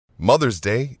Mother's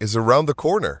Day is around the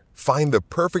corner. Find the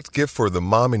perfect gift for the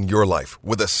mom in your life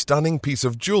with a stunning piece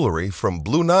of jewelry from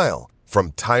Blue Nile.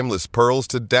 From timeless pearls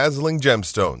to dazzling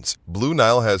gemstones, Blue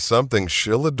Nile has something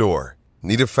she'll adore.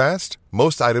 Need it fast?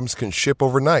 Most items can ship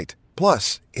overnight.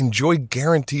 Plus, enjoy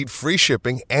guaranteed free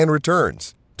shipping and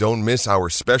returns. Don't miss our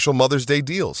special Mother's Day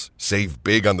deals. Save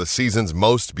big on the season's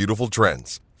most beautiful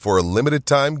trends. For a limited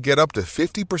time, get up to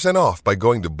 50% off by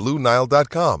going to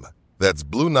BlueNile.com. That's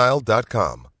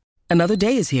BlueNile.com. Another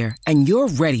day is here, and you're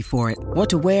ready for it. What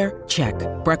to wear? Check.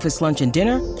 Breakfast, lunch, and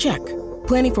dinner? Check.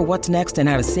 Planning for what's next and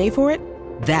how to save for it?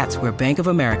 That's where Bank of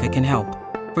America can help.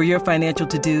 For your financial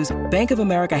to-dos, Bank of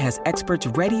America has experts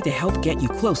ready to help get you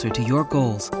closer to your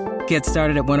goals. Get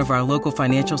started at one of our local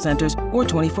financial centers or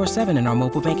 24/7 in our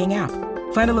mobile banking app.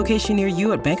 Find a location near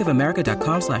you at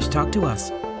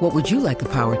bankofamerica.com/talktous. What would you like the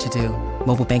power to do?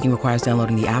 Mobile banking requires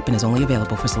downloading the app and is only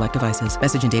available for select devices.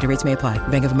 Message and data rates may apply.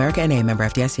 Bank of America N.A., member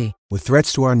FDIC. With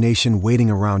threats to our nation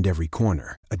waiting around every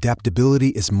corner, adaptability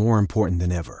is more important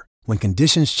than ever. When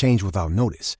conditions change without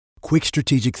notice, quick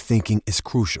strategic thinking is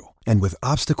crucial. And with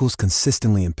obstacles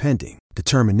consistently impending,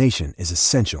 determination is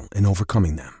essential in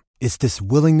overcoming them. It's this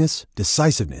willingness,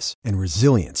 decisiveness, and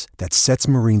resilience that sets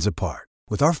Marines apart.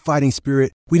 With our fighting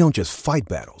spirit, we don't just fight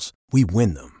battles, we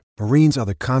win them. Marines are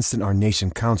the constant our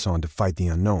nation counts on to fight the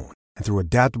unknown. And through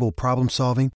adaptable problem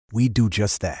solving, we do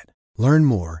just that. Learn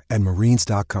more at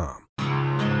marines.com.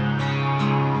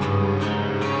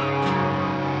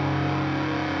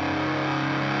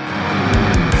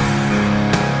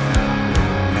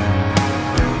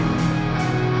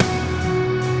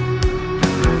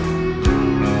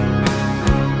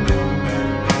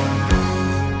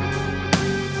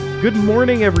 Good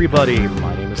morning, everybody.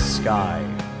 My name is Sky.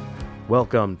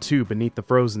 Welcome to Beneath the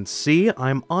Frozen Sea.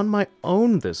 I'm on my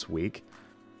own this week,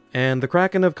 and the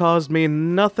Kraken have caused me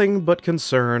nothing but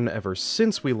concern ever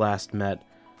since we last met,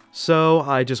 so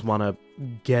I just want to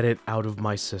get it out of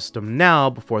my system now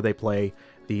before they play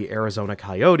the Arizona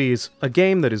Coyotes, a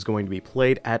game that is going to be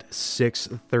played at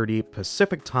 6:30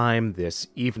 Pacific time this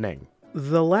evening.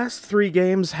 The last three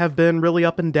games have been really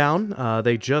up and down.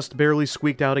 They just barely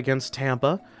squeaked out against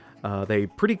Tampa. They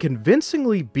pretty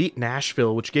convincingly beat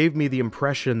Nashville, which gave me the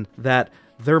impression that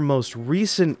their most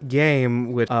recent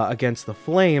game against the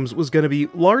Flames was going to be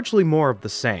largely more of the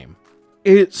same.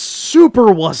 It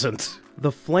super wasn't!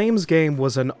 The Flames game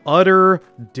was an utter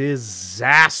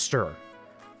disaster.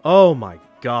 Oh my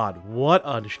god, what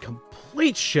a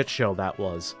complete shit show that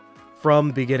was,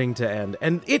 from beginning to end.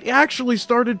 And it actually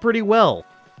started pretty well.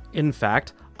 In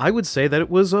fact, I would say that it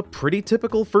was a pretty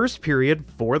typical first period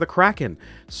for the Kraken.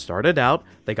 Started out,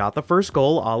 they got the first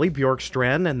goal, Ollie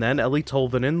Bjorkstrand, and then Eli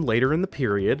Tolvanen later in the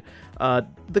period.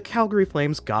 The Calgary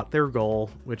Flames got their goal,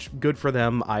 which, good for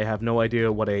them. I have no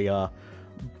idea what a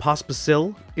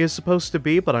Pospisil is supposed to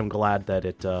be, but I'm glad that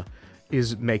it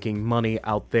is making money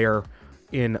out there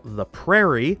in the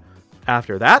prairie.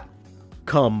 After that,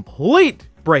 complete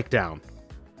breakdown.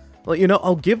 Well,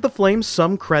 I'll give the Flames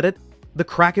some credit. The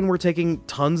Kraken were taking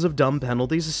tons of dumb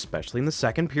penalties, especially in the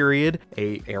second period,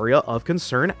 an area of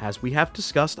concern, as we have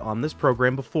discussed on this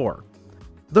program before.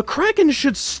 The Kraken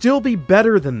should still be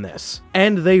better than this,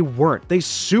 and they weren't. They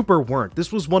super weren't.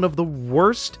 This was one of the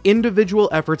worst individual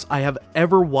efforts I have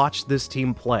ever watched this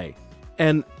team play.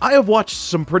 And I have watched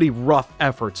some pretty rough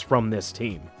efforts from this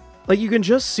team. Like, you can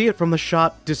just see it from the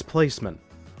shot displacement.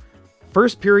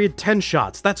 First period, 10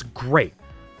 shots. That's great.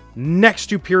 Next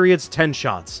two periods, 10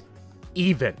 shots.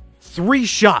 Even. 3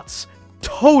 shots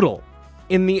total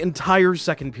in the entire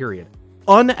second period.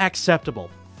 Unacceptable.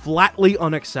 Flatly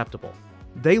unacceptable.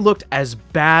 They looked as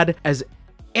bad as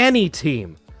any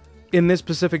team in this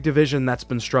Pacific Division that's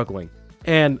been struggling.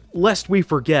 And lest we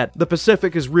forget, the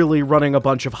Pacific is really running a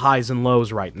bunch of highs and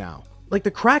lows right now. Like,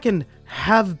 the Kraken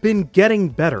have been getting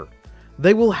better.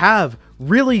 They will have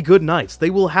really good nights. They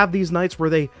will have these nights where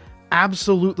they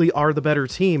absolutely are the better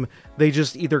team. They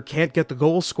just either can't get the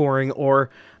goal scoring, or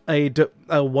a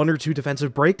one or two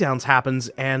defensive breakdowns happens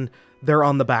and they're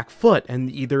on the back foot, and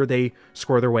either they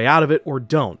score their way out of it or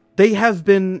don't. They have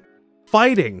been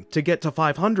fighting to get to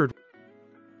 500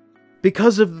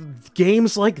 because of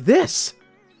games like this.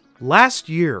 Last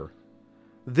year,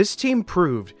 this team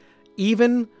proved,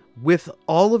 even with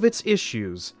all of its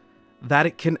issues, that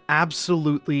it can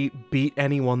absolutely beat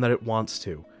anyone that it wants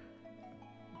to.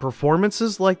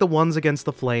 Performances like the ones against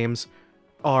the Flames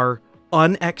are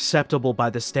unacceptable by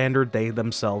the standard they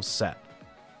themselves set.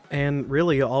 And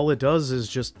really, all it does is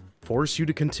just force you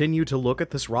to continue to look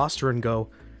at this roster and go,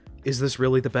 is this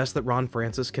really the best that Ron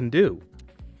Francis can do?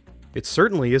 It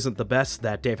certainly isn't the best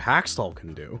that Dave Haxtell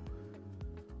can do.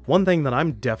 One thing that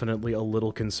I'm definitely a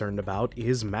little concerned about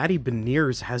is Matty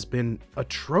Beniers has been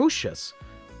atrocious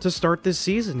to start this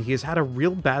season. He has had a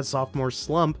real bad sophomore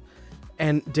slump,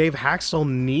 and Dave Haxtell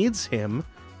needs him,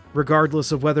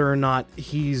 regardless of whether or not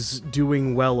he's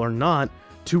doing well or not,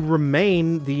 to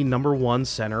remain the number 1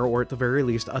 center, or at the very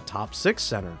least a top 6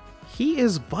 center. He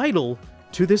is vital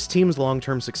to this team's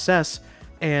long-term success,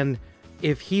 and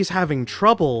if he's having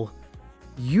trouble,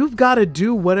 you've got to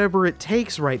do whatever it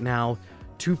takes right now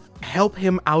to help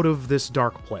him out of this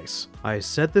dark place. I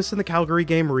said this in the Calgary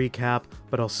game recap,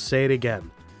 but I'll say it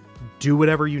again. Do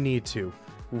whatever you need to.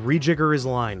 Rejigger his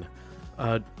line.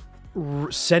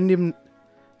 Sit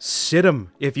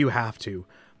him if you have to.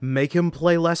 Make him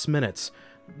play less minutes.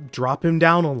 Drop him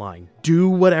down a line. Do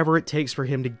whatever it takes for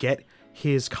him to get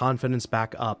his confidence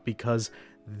back up, because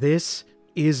this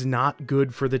is not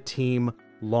good for the team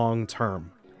long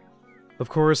term. Of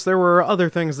course, there were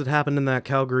other things that happened in that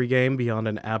Calgary game beyond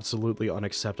an absolutely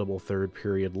unacceptable third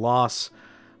period loss.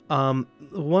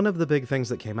 One of the big things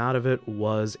that came out of it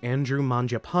was Andrew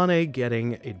Mangiapane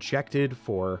getting ejected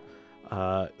for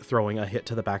throwing a hit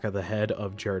to the back of the head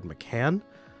of Jared McCann.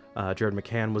 Jared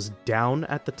McCann was down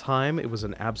at the time. It was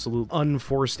an absolute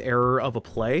unforced error of a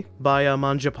play by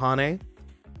Mangiapane.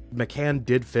 McCann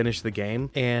did finish the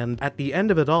game, and at the end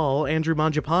of it all, Andrew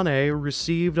Mangiapane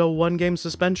received a 1-game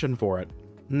suspension for it.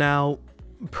 Now,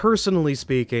 personally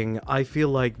speaking, I feel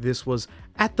like this was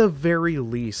at the very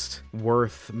least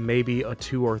worth maybe a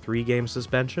 2 or 3 game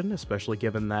suspension, especially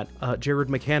given that Jared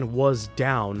McCann was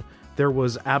down. There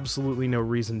was absolutely no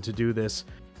reason to do this.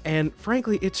 And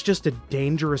frankly, it's just a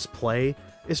dangerous play.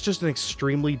 It's just an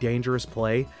extremely dangerous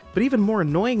play. But even more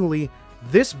annoyingly,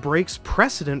 this breaks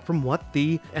precedent from what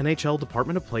the NHL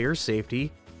Department of Player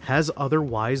Safety has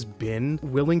otherwise been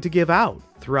willing to give out.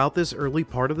 Throughout this early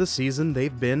part of the season,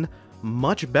 they've been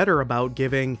much better about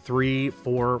giving 3,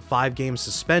 4, 5 game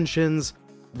suspensions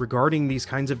regarding these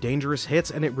kinds of dangerous hits,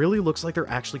 and it really looks like they're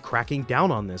actually cracking down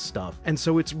on this stuff. And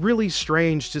so it's really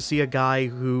strange to see a guy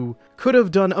who could have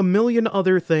done a million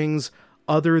other things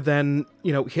other than,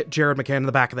 hit Jared McCann in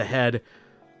the back of the head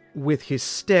with his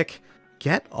stick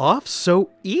get off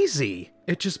so easy.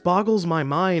 It just boggles my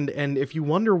mind, and if you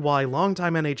wonder why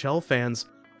longtime NHL fans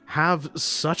have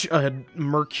such a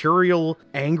mercurial,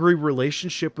 angry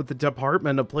relationship with the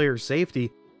Department of Player Safety,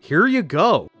 here you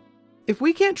go. If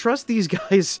we can't trust these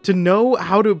guys to know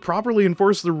how to properly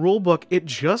enforce the rulebook, it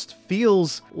just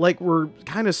feels like we're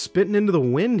kind of spitting into the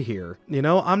wind here.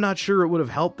 I'm not sure it would have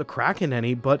helped the Kraken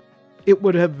any, but it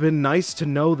would have been nice to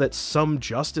know that some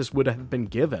justice would have been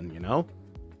given,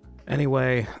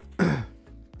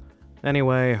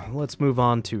 Anyway, let's move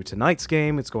on to tonight's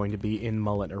game. It's going to be in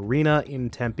Mullet Arena in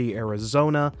Tempe,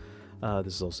 Arizona.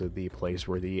 This is also the place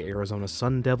where the Arizona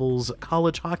Sun Devils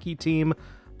college hockey team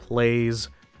plays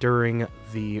during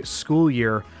the school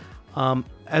year.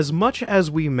 As much as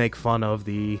we make fun of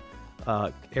the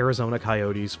Arizona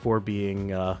Coyotes for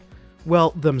being,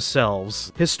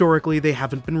 themselves, historically they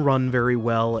haven't been run very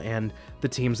well, and the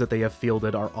teams that they have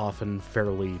fielded are often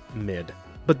fairly mid.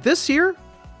 But this year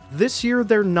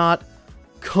they're not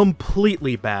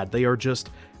completely bad. They are just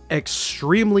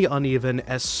extremely uneven,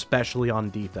 especially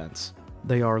on defense.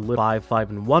 They are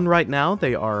 5-1 right now.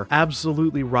 They are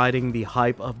absolutely riding the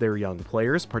hype of their young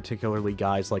players, particularly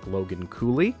guys like Logan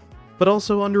Cooley, but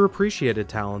also underappreciated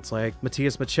talents like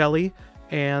Matthias Michelli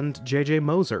and JJ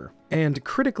Moser. And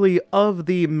critically, of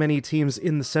the many teams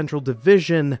in the Central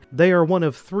Division, they are one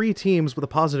of 3 teams with a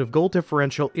positive goal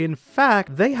differential. In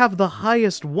fact, they have the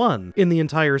highest one in the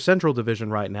entire Central Division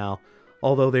right now,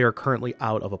 although they are currently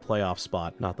out of a playoff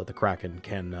spot. Not that the Kraken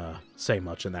can say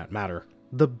much in that matter.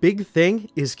 The big thing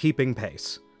is keeping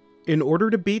pace. In order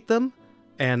to beat them,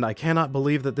 and I cannot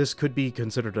believe that this could be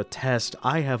considered a test,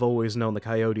 I have always known the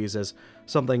Coyotes as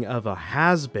something of a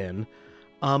has-been.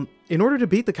 In order to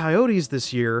beat the Coyotes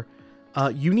this year,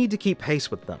 you need to keep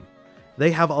pace with them.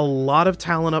 They have a lot of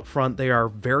talent up front. They are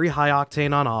very high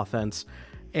octane on offense,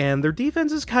 and their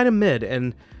defense is kind of mid.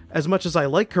 And as much as I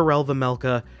like Karel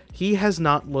Vejmelka, he has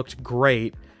not looked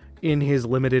great in his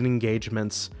limited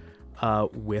engagements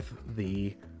with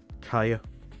the Coyotes.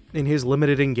 In his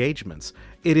limited engagements.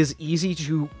 It is easy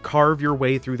to carve your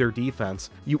way through their defense.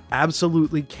 You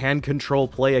absolutely can control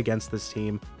play against this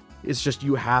team. It's just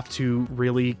you have to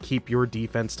really keep your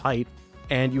defense tight,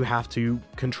 and you have to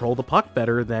control the puck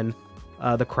better than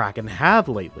the Kraken have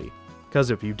lately.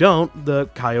 Because if you don't, the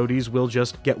Coyotes will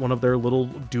just get one of their little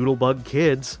doodlebug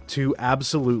kids to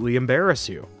absolutely embarrass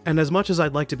you. And as much as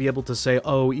I'd like to be able to say,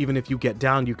 oh, even if you get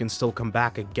down, you can still come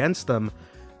back against them,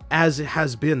 as it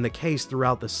has been the case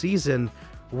throughout the season,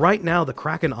 right now the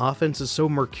Kraken offense is so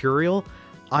mercurial,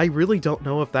 I really don't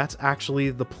know if that's actually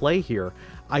the play here.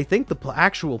 I think the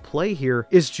actual play here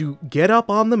is to get up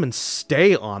on them and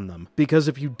stay on them, because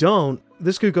if you don't,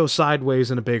 this could go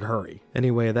sideways in a big hurry.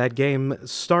 Anyway, that game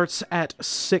starts at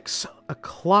 6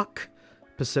 o'clock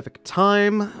Pacific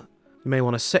time. You may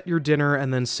want to set your dinner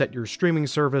and then set your streaming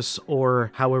service,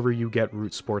 or however you get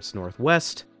Root Sports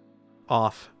Northwest,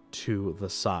 off to the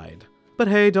side. But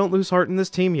hey, don't lose heart in this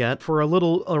team yet. For a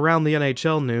little around the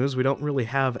NHL news, we don't really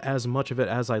have as much of it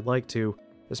as I'd like to,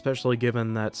 especially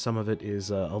given that some of it is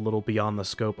a little beyond the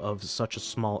scope of such a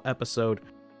small episode.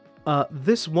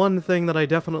 This one thing that I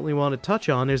definitely want to touch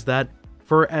on is that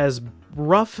for as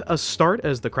rough a start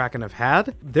as the Kraken have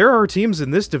had, there are teams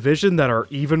in this division that are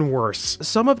even worse.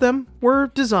 Some of them were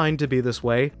designed to be this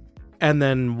way, and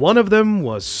then one of them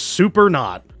was super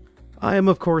not. I am,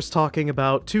 of course, talking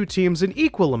about two teams in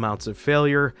equal amounts of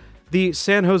failure, the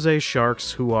San Jose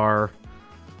Sharks, who are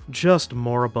just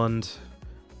moribund.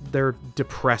 They're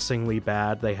depressingly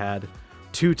bad. They had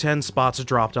 210 spots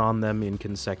dropped on them in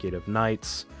consecutive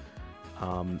nights.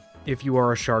 If you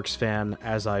are a Sharks fan,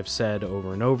 as I've said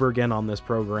over and over again on this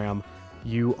program,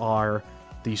 you are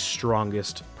the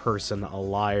strongest person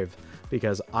alive,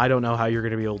 because I don't know how you're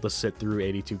going to be able to sit through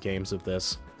 82 games of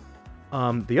this.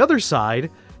 The other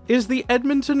side is the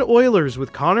Edmonton Oilers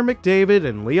with Connor McDavid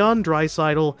and Leon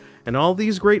Draisaitl and all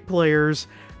these great players,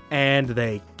 and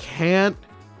they can't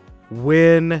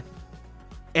win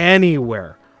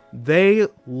anywhere. They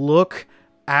look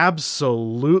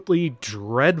absolutely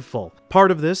dreadful.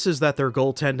 Part of this is that their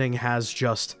goaltending has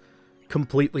just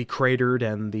completely cratered,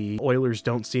 and the Oilers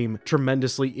don't seem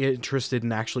tremendously interested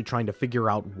in actually trying to figure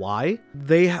out why.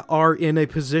 They are in a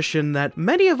position that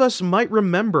many of us might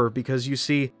remember, because you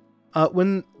see,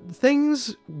 when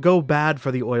things go bad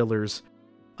for the Oilers,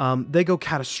 they go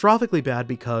catastrophically bad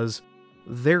because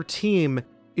their team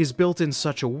is built in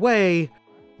such a way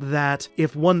that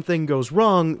if one thing goes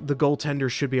wrong, the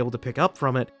goaltender should be able to pick up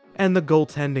from it, and the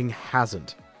goaltending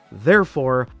hasn't.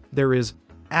 Therefore, there is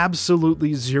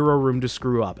absolutely zero room to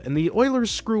screw up, and the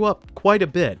Oilers screw up quite a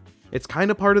bit. It's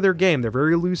kind of part of their game. They're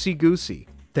very loosey-goosey.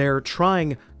 They're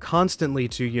trying constantly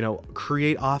to,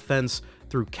 create offense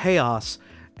through chaos,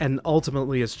 and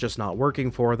ultimately it's just not working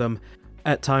for them.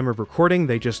 At time of recording,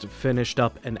 they just finished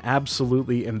up an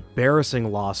absolutely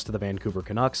embarrassing loss to the Vancouver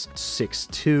Canucks,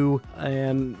 6-2,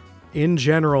 and in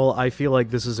general, I feel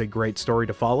like this is a great story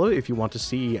to follow if you want to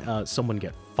see someone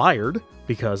get fired,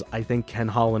 because I think Ken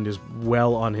Holland is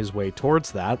well on his way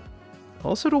towards that.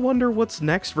 Also to wonder what's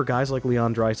next for guys like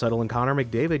Leon Draisaitl and Connor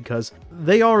McDavid, because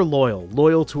they are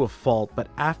loyal to a fault, but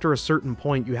after a certain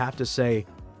point you have to say,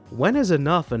 when is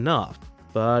enough enough?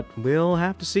 But we'll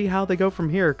have to see how they go from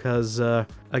here, because,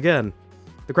 again,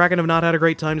 the Kraken have not had a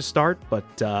great time to start,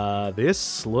 but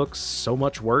this looks so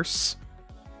much worse,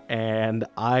 and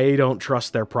I don't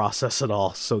trust their process at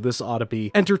all, so this ought to be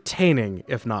entertaining,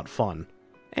 if not fun.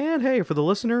 And hey, for the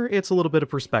listener, it's a little bit of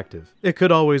perspective. It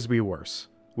could always be worse.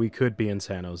 We could be in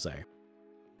San Jose.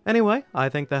 Anyway, I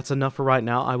think that's enough for right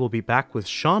now. I will be back with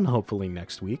Sean hopefully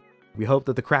next week. We hope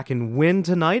that the Kraken win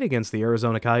tonight against the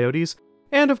Arizona Coyotes,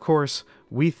 and of course,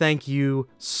 we thank you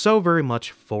so very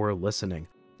much for listening.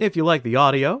 If you like the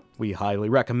audio, we highly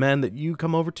recommend that you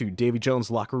come over to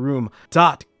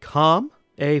DavyJonesLockerRoom.com,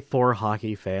 a For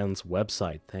Hockey Fans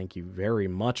website. Thank you very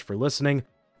much for listening.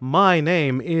 My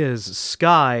name is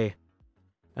Sky,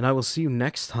 and I will see you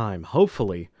next time,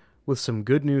 hopefully, with some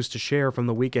good news to share from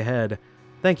the week ahead.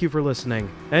 Thank you for listening,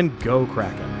 and go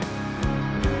Kraken!